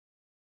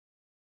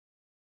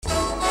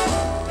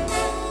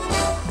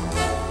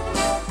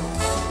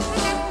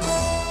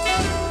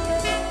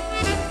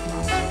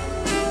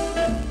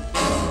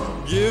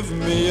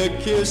a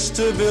kiss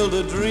to build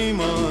a dream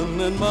on,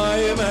 and my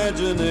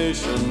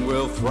imagination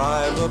will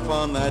thrive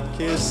upon that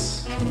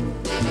kiss.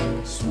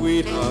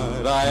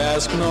 Sweetheart, I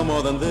ask no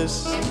more than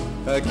this,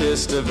 a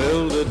kiss to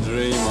build a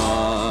dream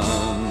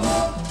on.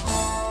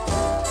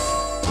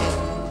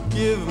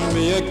 Give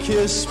me a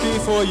kiss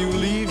before you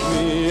leave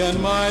me,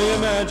 and my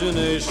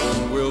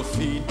imagination will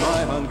feed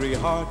my hungry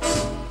heart.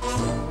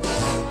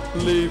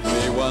 Leave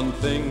me one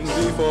thing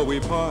before we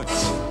part,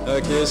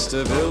 a kiss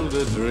to build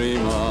a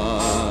dream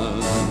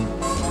on.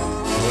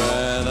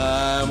 When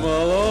I'm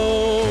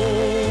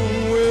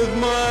alone with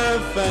my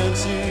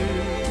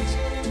fancies,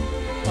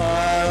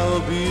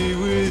 I'll be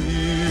with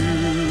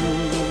you,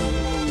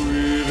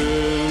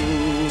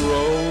 weaving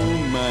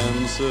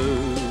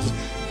romances,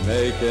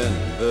 making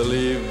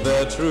believe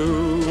they're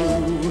true.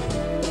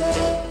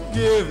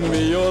 Give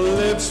me your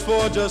lips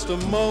for just a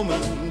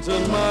moment,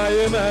 and my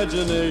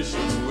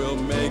imagination will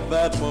make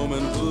that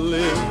moment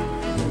live.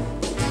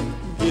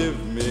 Give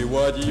me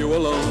what you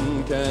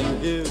alone can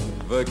give,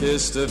 a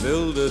kiss to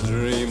build a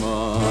dream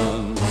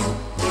on.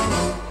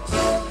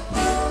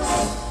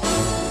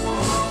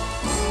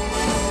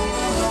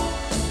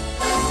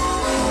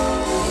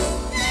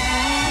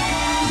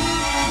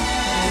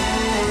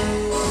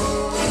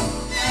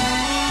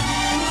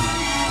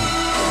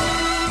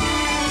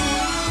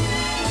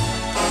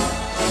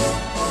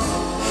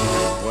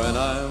 When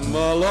I'm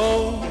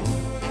alone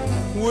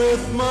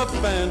with my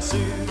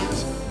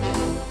fancies,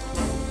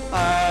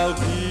 I'll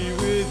be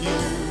with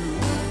you,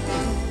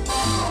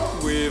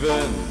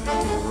 weaving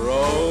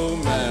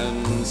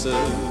romances,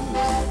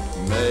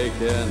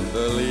 making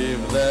believe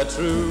they're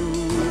true.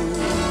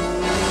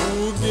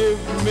 Give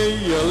me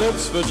your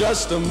lips for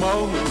just a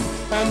moment,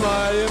 and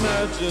my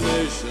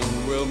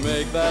imagination will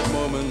make that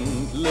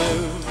moment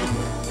live.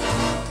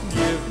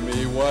 Give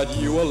me what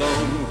you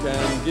alone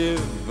can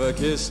give, a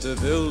kiss to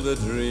build a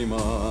dream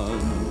on,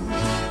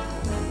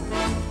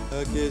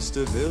 a kiss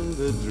to build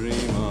a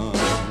dream on.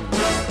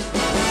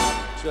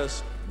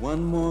 Just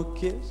one more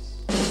kiss,